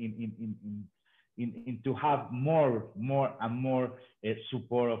working in to have more and more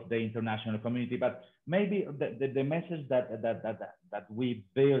support of the international community. But maybe the message that we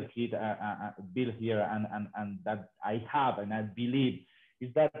build here and that I have and I believe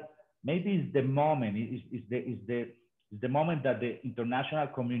is that maybe it's the moment, is the moment that the international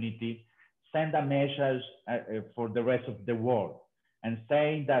community send a message for the rest of the world, and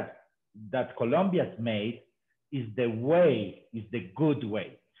saying that Colombia's made is the way, is the good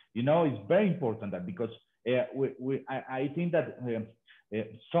way. You know, it's very important that, because I think that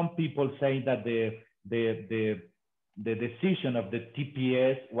some people say that the decision of the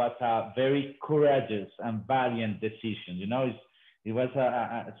TPS was a very courageous and valiant decision. You know, it was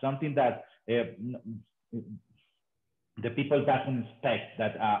something that the people doesn't expect,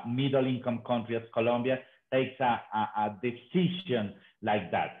 that a middle-income country as Colombia takes a decision like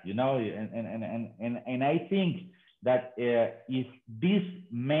that, you know, and I think that if this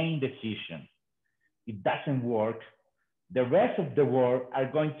main decision, it doesn't work, the rest of the world are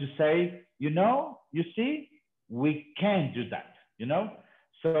going to say, you know, you see, we can't do that, you know?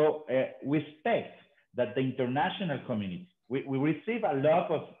 So we expect that the international community, we receive a lot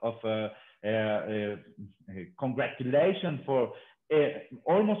of congratulations for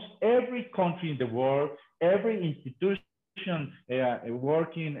almost every country in the world, every institution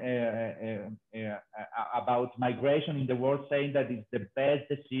working about migration in the world, saying that it's the best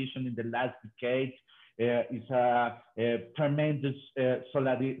decision in the last decade. It's a tremendous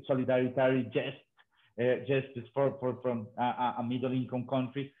solidarity gesture from a middle-income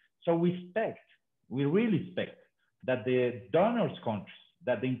country. So we really expect that the donors countries,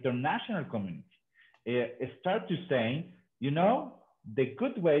 that the international community start to saying, you know, the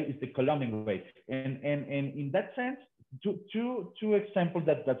good way is the Colombian way. And in that sense, two examples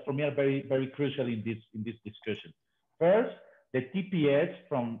that for me are very, very crucial in this discussion. First, the TPS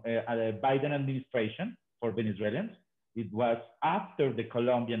from the Biden administration for Venezuelans. It was after the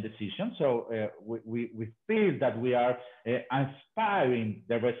Colombian decision. So we feel that we are inspiring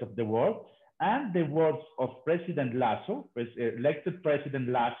the rest of the world. And the words of President Lasso, elected President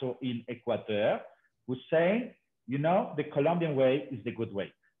Lasso in Ecuador, who's saying, you know, the Colombian way is the good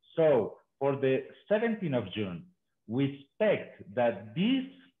way. So for the 17th of June, we expect that this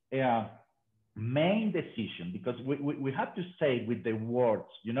main decision, because we have to say with the words,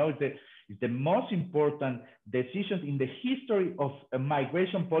 you know, it's the most important decision in the history of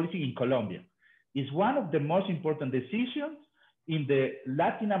migration policy in Colombia. It's one of the most important decisions in the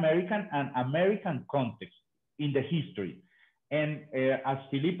Latin American and American context in the history. And as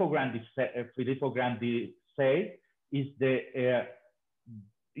Filippo Grandi said, is the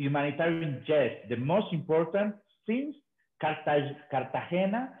humanitarian gest, the most important since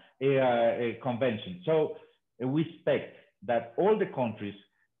Cartagena Convention. So we expect that all the countries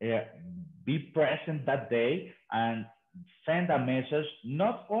be present that day and send a message,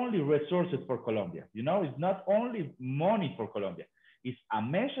 not only resources for Colombia, you know, it's not only money for Colombia, it's a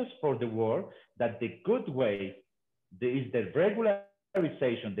message for the world that the good way is the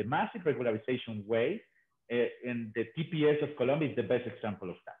regularization, the massive regularization way, and the TPS of Colombia is the best example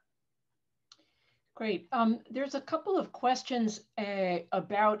of that. Great. There's a couple of questions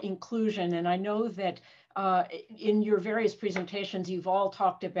about inclusion, and I know that in your various presentations, you've all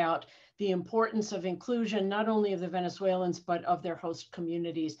talked about the importance of inclusion, not only of the Venezuelans, but of their host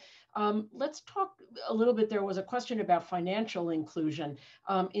communities. Let's talk a little bit. There was a question about financial inclusion,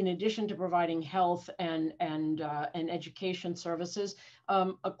 in addition to providing health and education services.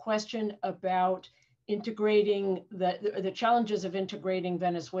 A question about integrating the challenges of integrating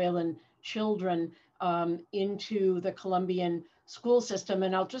Venezuelan children into the Colombian school system.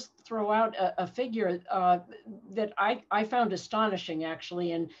 And I'll just throw out a figure that I found astonishing,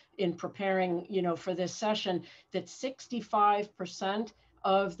 actually, in preparing, you know, for this session, that 65%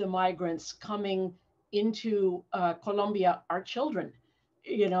 of the migrants coming into Colombia are children.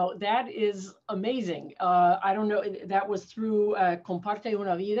 You know, that is amazing. I don't know, that was through Comparte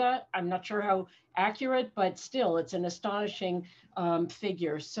Una Vida. I'm not sure how accurate, but still, it's an astonishing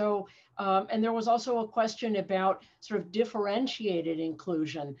figure. So, and there was also a question about sort of differentiated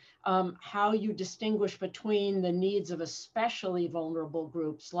inclusion, how you distinguish between the needs of especially vulnerable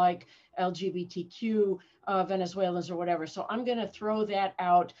groups like LGBTQ Venezuelans or whatever. So I'm going to throw that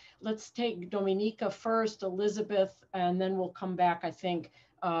out. Let's take Dominica first, Elizabeth, and then we'll come back, I think,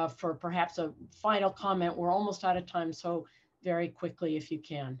 for perhaps a final comment. We're almost out of time, so very quickly if you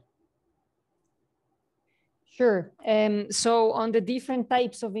can. Sure. So on the different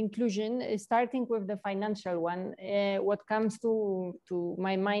types of inclusion, starting with the financial one, what comes to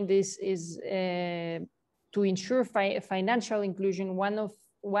my mind is to ensure financial inclusion. One of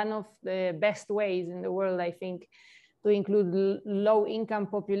the best ways in the world, I think, to include low-income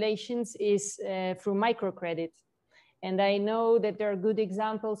populations is through microcredit. And I know that there are good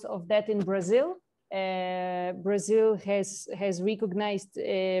examples of that in Brazil. Brazil has recognized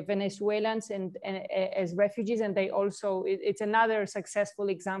Venezuelans and as refugees, and they also, it's another successful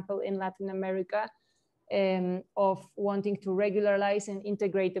example in Latin America of wanting to regularize and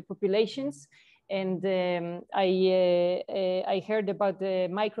integrate the populations. And I heard about the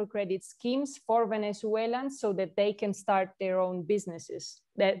microcredit schemes for Venezuelans so that they can start their own businesses.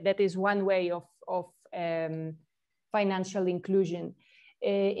 That is one way of financial inclusion.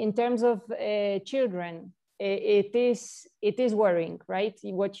 In terms of children, it is worrying, right?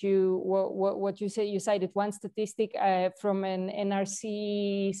 What you say, you cited one statistic from an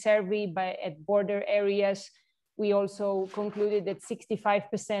NRC survey at border areas. We also concluded that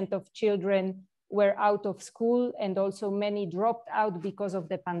 65% of children were out of school, and also many dropped out because of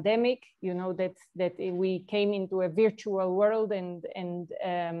the pandemic. You know, that we came into a virtual world, and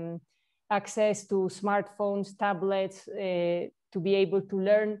access to smartphones, tablets, to be able to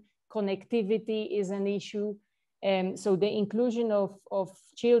learn, connectivity is an issue. So the inclusion of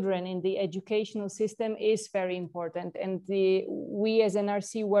children in the educational system is very important. And we as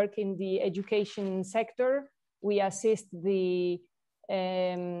NRC work in the education sector. We assist the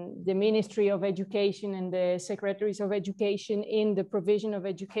Ministry of Education and the Secretaries of Education in the provision of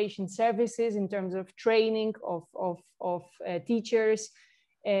education services in terms of training of teachers,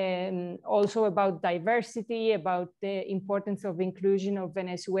 and also about diversity, about the importance of inclusion of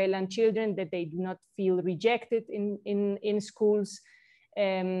Venezuelan children, that they do not feel rejected in schools.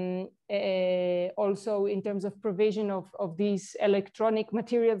 Also in terms of provision of these electronic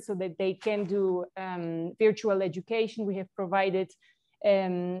materials so that they can do virtual education. We have provided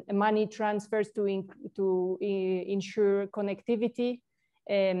money transfers to ensure connectivity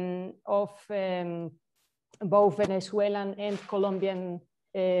of both Venezuelan and Colombian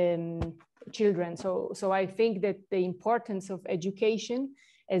children. So I think that the importance of education,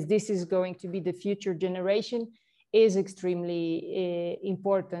 as this is going to be the future generation, is extremely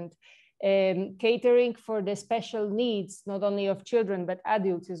important. Catering for the special needs, not only of children, but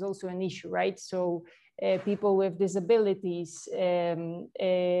adults, is also an issue, right? So people with disabilities, LGBTI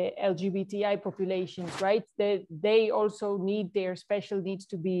populations, right? They also need their special needs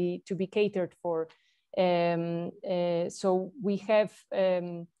to be catered for. So we have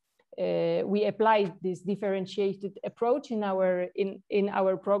we applied this differentiated approach in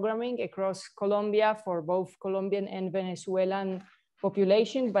our programming across Colombia for both Colombian and Venezuelan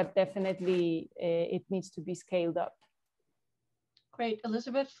population, but definitely it needs to be scaled up. Great.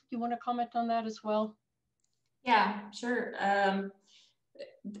 Elizabeth, do you want to comment on that as well? Yeah, sure.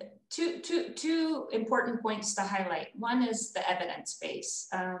 Two important points to highlight. One is the evidence base.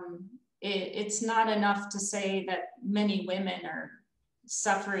 It's not enough to say that many women are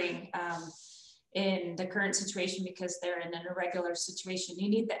suffering in the current situation because they're in an irregular situation. You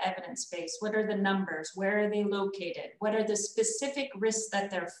need the evidence base. What are the numbers? Where are they located? What are the specific risks that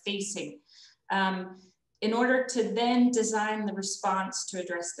they're facing? In order to then design the response to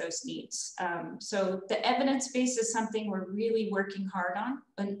address those needs. So the evidence base is something we're really working hard on,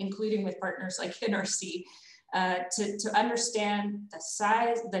 including with partners like NRC, to understand the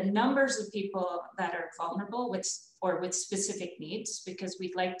size, the numbers of people that are vulnerable with specific needs, because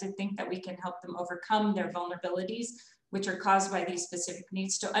we'd like to think that we can help them overcome their vulnerabilities, which are caused by these specific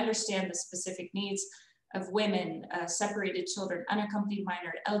needs, to understand the specific needs of women, separated children, unaccompanied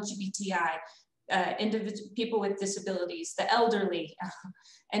minor, LGBTI, people with disabilities, the elderly,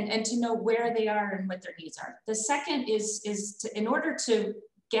 and to know where they are and what their needs are. The second is in order to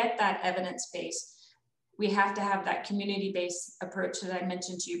get that evidence base, we have to have that community-based approach that I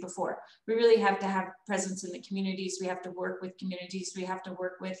mentioned to you before. We really have to have presence in the communities. We have to work with communities. We have to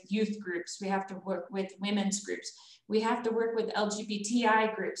work with youth groups. We have to work with women's groups. We have to work with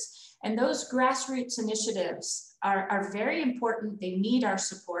LGBTI groups. And those grassroots initiatives are very important. They need our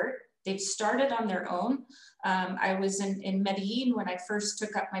support. They've started on their own. I was in Medellin when I first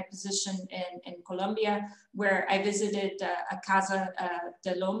took up my position in Colombia, where I visited a Casa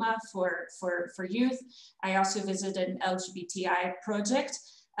de Loma for youth. I also visited an LGBTI project.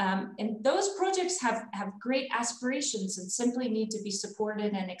 And those projects have great aspirations and simply need to be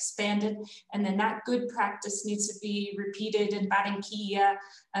supported and expanded. And then that good practice needs to be repeated in Barranquilla,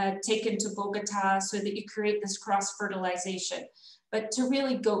 taken to Bogota, so that you create this cross-fertilization. but to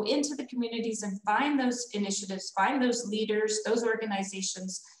really go into the communities and find those initiatives, find those leaders, those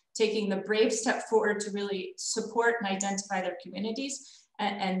organizations, taking the brave step forward to really support and identify their communities,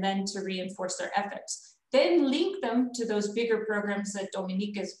 and then to reinforce their efforts. Then link them to those bigger programs that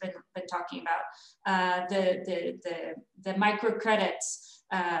Dominica has been talking about, the microcredits,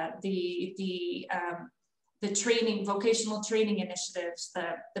 the training, vocational training initiatives,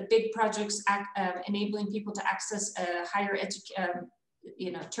 the big projects enabling people to access a higher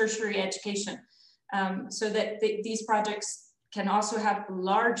tertiary education, so that these projects can also have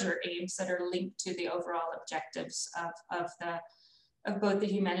larger aims that are linked to the overall objectives of both the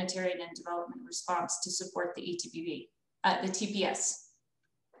humanitarian and development response to support the ETPB, the TPS.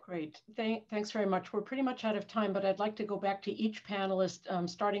 Great, thanks very much. We're pretty much out of time, but I'd like to go back to each panelist,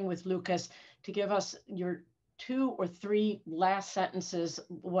 starting with Lucas, to give us your 2 or 3 last sentences,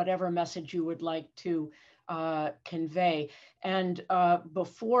 whatever message you would like to convey. And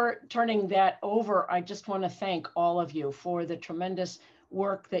before turning that over, I just want to thank all of you for the tremendous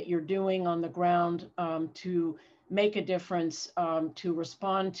work that you're doing on the ground to make a difference, to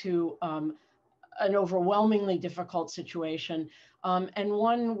respond to an overwhelmingly difficult situation, and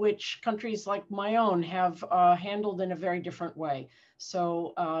one which countries like my own have handled in a very different way.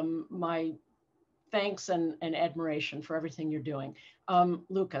 So my thanks and admiration for everything you're doing.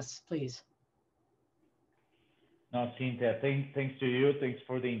 Lucas, please. No, Cynthia, thanks to you. Thanks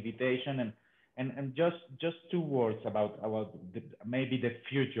for the invitation. And just 2 words about maybe the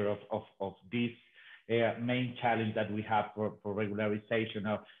future of this main challenge that we have for regularization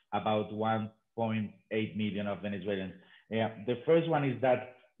of about 1.8 million of Venezuelans. The first one is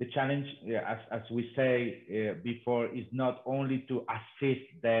that the challenge, as we say before, is not only to assist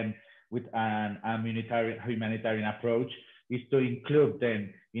them with an humanitarian approach, is to include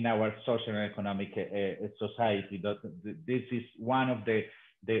them in our social and economic society. This is one of the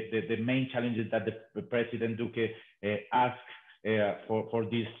main challenges that the President Duque asked for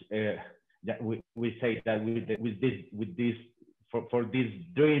this. We say that for this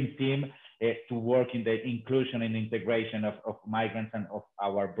dream team to work in the inclusion and integration of migrants and of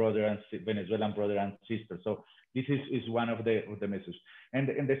our Venezuelan brother and sister. So this is one of the messages. And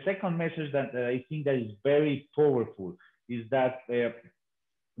the second message that I think that is very powerful is that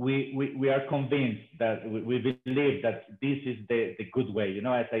we are convinced that we believe that this is the good way. You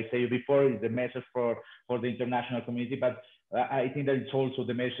know, as I said before, it's the message for the international community, but I think that it's also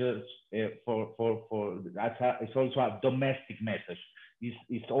the message it's also a domestic message.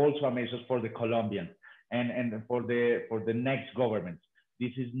 It's also a message for the Colombians and for the next government.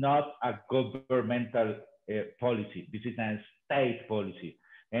 This is not a governmental policy. This is a state policy.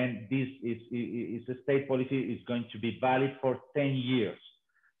 And this is a state policy is going to be valid for 10 years.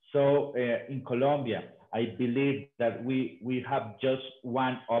 So in Colombia, I believe that we have just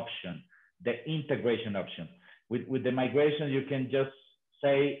one option, the integration option. With the migration, you can just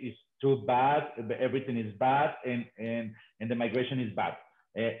say it's too bad, everything is bad, and the migration is bad.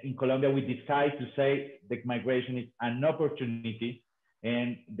 In Colombia, we decide to say the migration is an opportunity,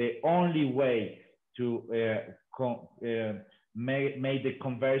 and the only way to make the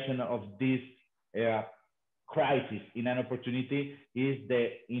conversion of this crisis in an opportunity is the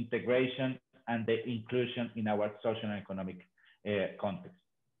integration and the inclusion in our social and economic context.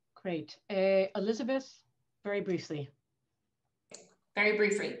 Great. Elizabeth, very briefly. Very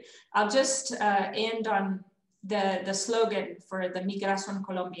briefly. I'll just end on the slogan for the Migración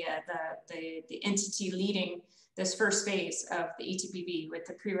Colombia, the entity leading this first phase of the ETPB with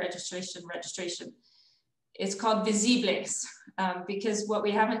the pre-registration, registration. It's called Visibles, because what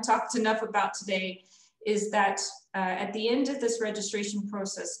we haven't talked enough about today is that at the end of this registration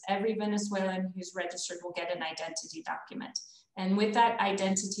process, every Venezuelan who's registered will get an identity document. And with that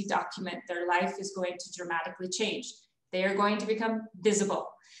identity document, their life is going to dramatically change. They are going to become visible.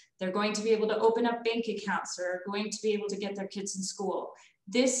 They're going to be able to open up bank accounts. They're going to be able to get their kids in school.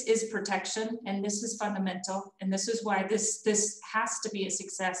 This is protection, and this is fundamental. And this is why this has to be a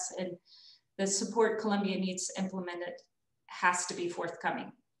success, and the support Colombia needs to implement it has to be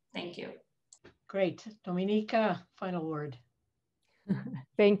forthcoming. Thank you. Great. Dominica, final word.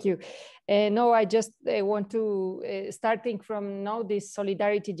 Thank you. No, I just want to, starting from now, this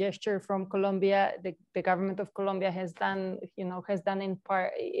solidarity gesture from Colombia, the government of Colombia has done,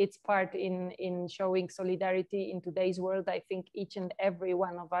 its part in showing solidarity in today's world. I think each and every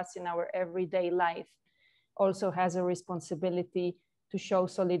one of us in our everyday life also has a responsibility to show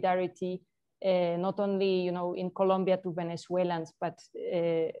solidarity, not only in Colombia to Venezuelans, but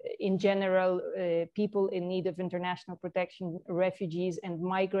in general, people in need of international protection, refugees and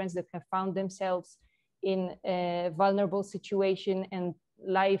migrants that have found themselves in a vulnerable situation, and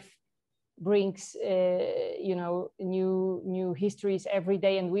life brings new histories every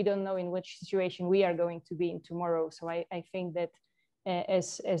day, and we don't know in which situation we are going to be in tomorrow. So I think that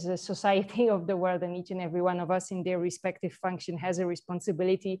as a society of the world, and each and every one of us in their respective function has a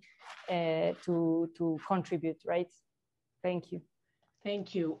responsibility to contribute, right? Thank you.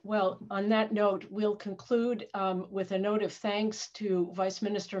 Thank you. Well, on that note, we'll conclude with a note of thanks to Vice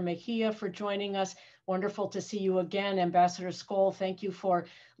Minister Mejia for joining us. Wonderful to see you again. Ambassador Skoll, thank you for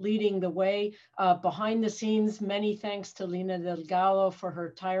leading the way. Behind the scenes, many thanks to Lina Delgado for her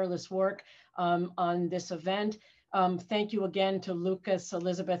tireless work on this event. Thank you again to Lucas,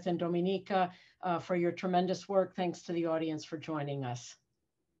 Elizabeth, and Dominica for your tremendous work. Thanks to the audience for joining us.